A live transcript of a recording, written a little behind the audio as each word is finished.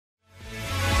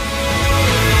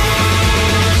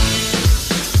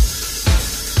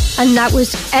And that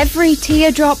was Every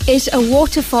Teardrop is a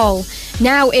Waterfall.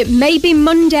 Now, it may be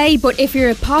Monday, but if you're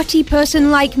a party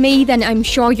person like me, then I'm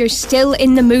sure you're still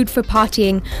in the mood for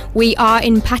partying. We are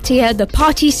in Pattaya, the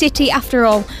party city after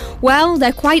all. Well, there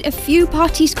are quite a few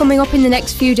parties coming up in the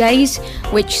next few days,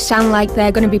 which sound like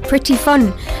they're going to be pretty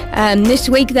fun. This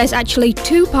week there's actually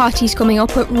 2 parties coming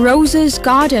up at Rose's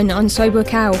Garden on Soi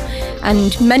Buakhao.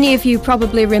 And many of you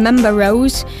probably remember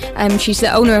Rose. She's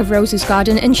the owner of Rose's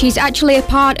Garden, and she's actually a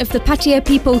part of the Pattaya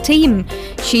People team.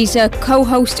 She's a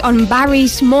co-host on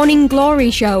Barry's Morning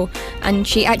Glory show, and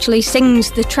she actually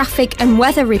sings the traffic and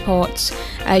weather reports.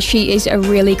 She is a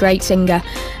really great singer.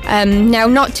 Now,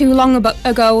 not too long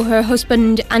ago, her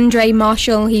husband, Andre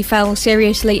Marshall, he fell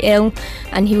seriously ill,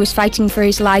 and he was fighting for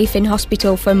his life in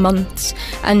hospital for months.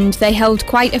 And they held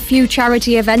quite a few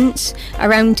charity events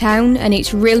around town, and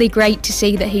it's really great to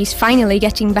see that he's finally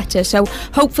getting better. So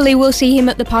hopefully we'll see him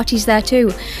at the parties there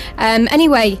too.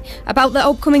 Anyway, about the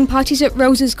upcoming parties at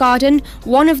Rose's Garden,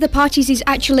 one of the parties is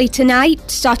actually tonight,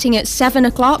 starting at 7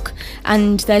 o'clock,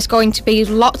 and there's going to be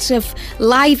lots of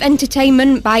live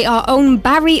entertainment by our own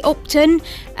Barry Upton,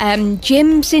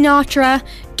 Jim Sinatra,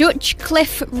 Dutch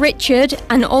Cliff Richard,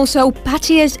 and also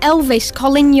Pattaya's Elvis,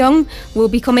 Colin Young, will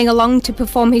be coming along to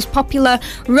perform his popular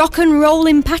Rock and Roll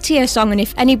in Pattaya song. And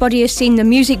if anybody has seen the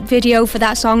music video for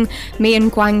that song, me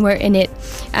and Kwang were in it.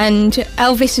 And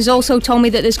Elvis has also told me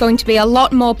that there's going to be a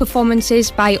lot more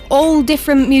performances by all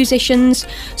different musicians,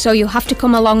 so you'll have to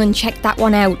come along and check that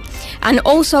one out. And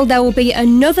also there will be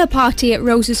another party at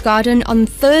Rose's Garden on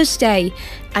Thursday,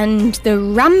 and the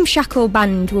Ramshackle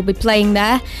Band will be playing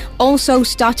there, also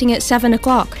starting at 7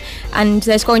 o'clock. And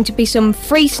there's going to be some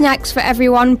free snacks for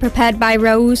everyone prepared by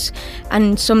Rose,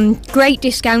 and some great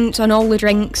discounts on all the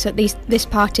drinks at this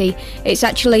party. It's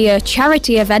actually a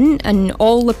charity event, and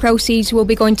all the proceeds will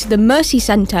be going to the Mercy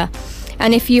Centre.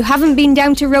 And if you haven't been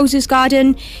down to Rose's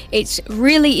Garden, it's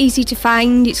really easy to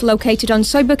find. It's located on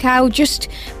Soi Buakhao, just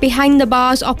behind the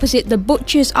bars opposite the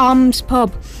Butcher's Arms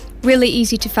pub. Really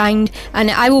easy to find,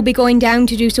 and I will be going down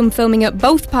to do some filming at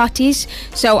both parties,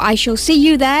 so I shall see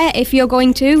you there if you're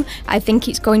going to. I think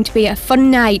it's going to be a fun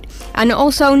night. And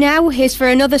also now, here's for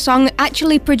another song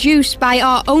actually produced by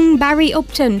our own Barry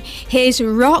Upton. Here's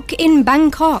Rock in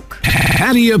Bangkok.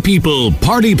 Pattaya People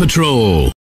Party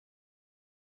Patrol.